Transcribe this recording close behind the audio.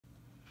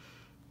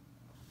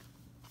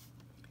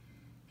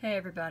Hey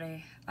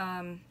everybody.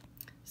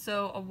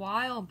 So a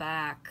while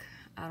back,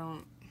 I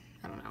don't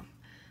know.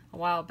 A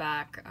while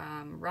back,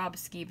 Rob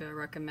Skiba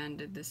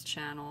recommended this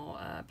channel,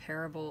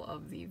 Parable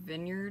of the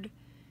Vineyard.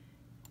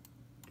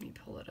 Let me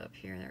pull it up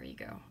here. There you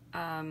go.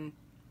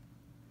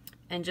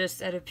 And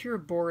just out of pure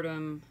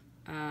boredom,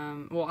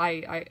 well,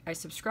 I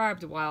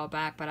subscribed a while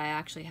back, but I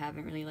actually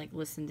haven't really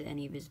listened to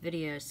any of his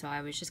videos. So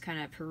I was just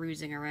kind of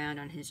perusing around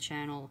on his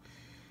channel.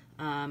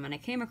 And I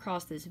came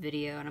across this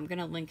video, and I'm going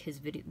to link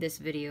this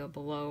video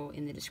below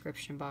in the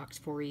description box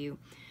for you.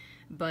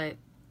 But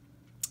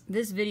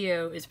this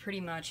video is pretty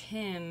much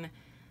him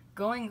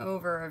going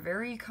over a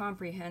very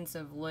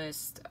comprehensive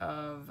list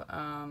of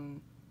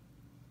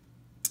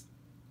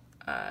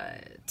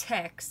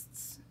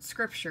texts,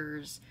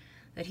 scriptures,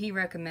 that he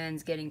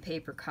recommends getting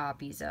paper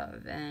copies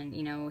of. And,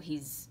 you know,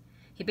 he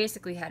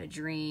basically had a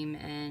dream,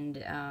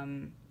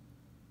 and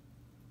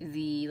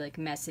the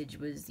message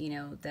was, you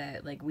know,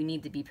 that we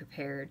need to be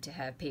prepared to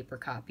have paper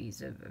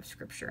copies of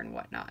scripture and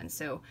whatnot. And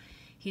so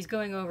he's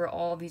going over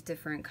all these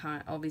different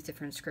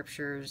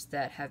scriptures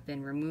that have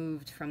been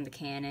removed from the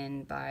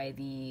canon by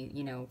the,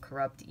 you know,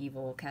 corrupt,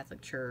 evil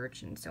Catholic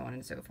Church, and so on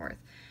and so forth.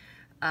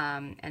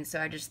 And so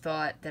I just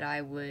thought that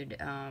I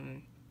would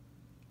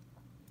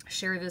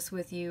share this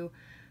with you.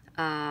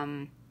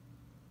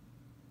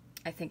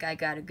 I think I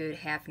got a good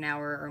half an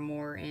hour or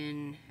more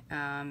in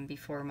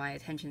before my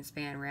attention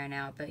span ran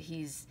out, but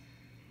he's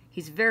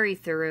very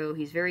thorough,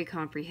 he's very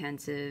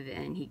comprehensive,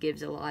 and he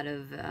gives a lot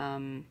of,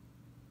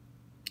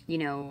 you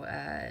know,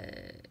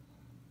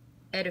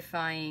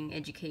 edifying,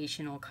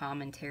 educational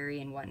commentary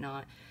and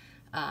whatnot.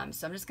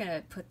 So I'm just going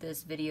to put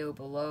this video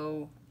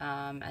below,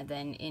 and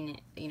then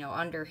you know,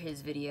 under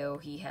his video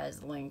he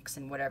has links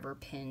and whatever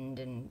pinned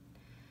and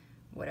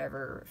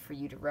whatever for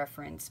you to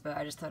reference, but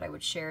I just thought I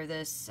would share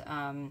this.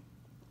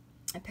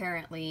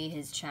 Apparently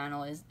his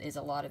channel is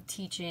a lot of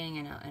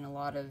teaching and a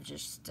lot of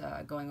just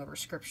going over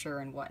scripture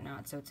and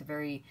whatnot, so it's a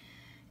very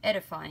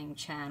edifying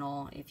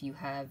channel if you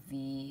have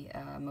the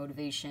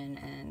motivation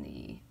and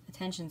the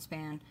attention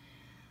span.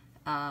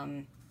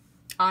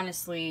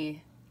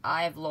 Honestly,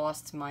 I've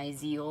lost my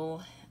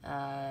zeal.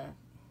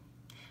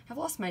 I've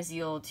lost my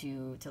zeal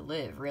to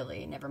live,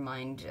 really, never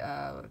mind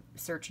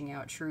searching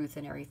out truth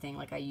and everything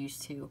like I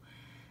used to.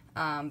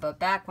 But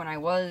back when I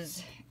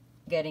was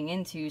getting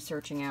into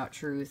searching out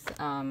truth,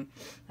 I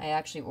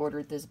actually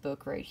ordered this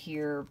book right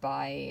here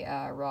by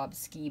Rob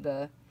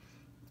Skiba,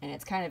 and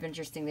it's kind of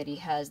interesting that he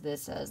has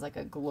this as like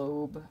a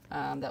globe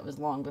that was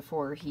long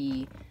before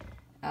he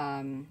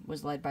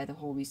was led by the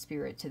Holy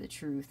Spirit to the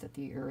truth that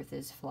the earth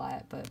is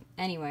flat. But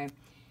anyway,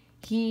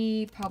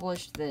 he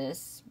published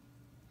this.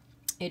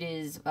 It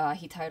is,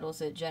 he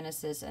titles it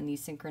Genesis and the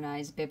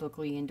Synchronized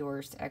Biblically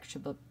Endorsed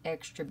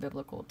Extra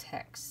Biblical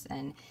Texts,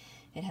 and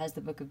it has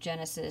the book of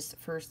Genesis,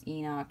 1st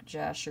Enoch,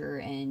 Jasher,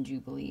 and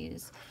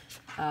Jubilees.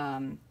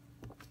 The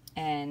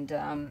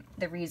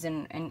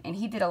reason, and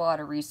he did a lot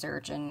of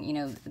research, and, you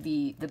know,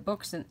 the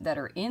books that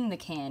are in the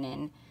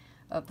canon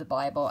of the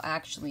Bible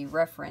actually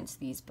reference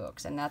these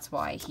books, and that's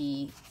why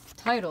he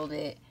titled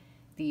it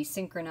the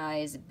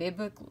Synchronized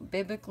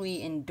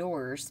Biblically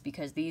Endorsed,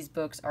 because these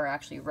books are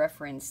actually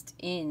referenced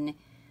in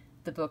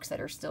the books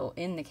that are still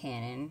in the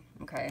canon,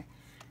 okay?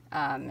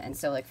 And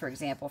so, like, for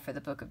example, for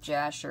the book of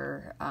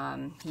Jasher,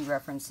 he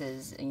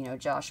references, you know,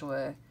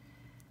 Joshua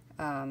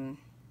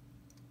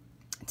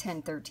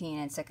 10:13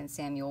 and 2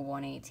 Samuel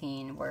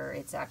 1:18, where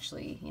it's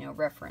actually, you know,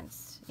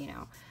 referenced, you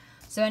know.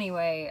 So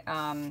anyway,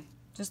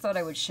 just thought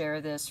I would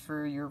share this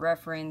for your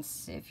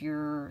reference if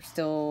you're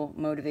still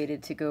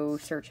motivated to go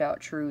search out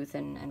truth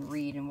and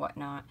read and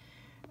whatnot.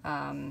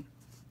 You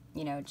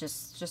know,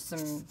 just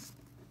some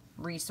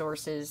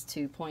resources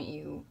to point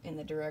you in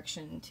the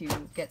direction to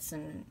get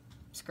some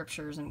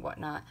scriptures and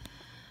whatnot.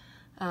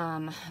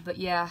 But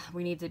yeah,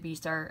 we need to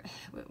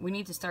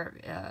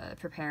start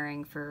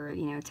preparing for,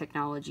 you know,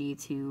 technology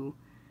to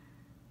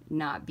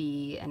not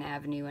be an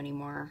avenue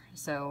anymore.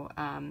 So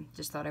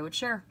just thought I would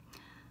share.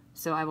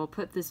 So I will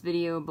put this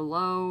video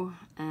below,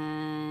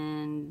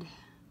 and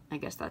I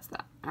guess that's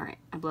that. All right,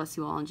 I bless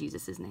you all in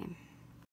Jesus' name.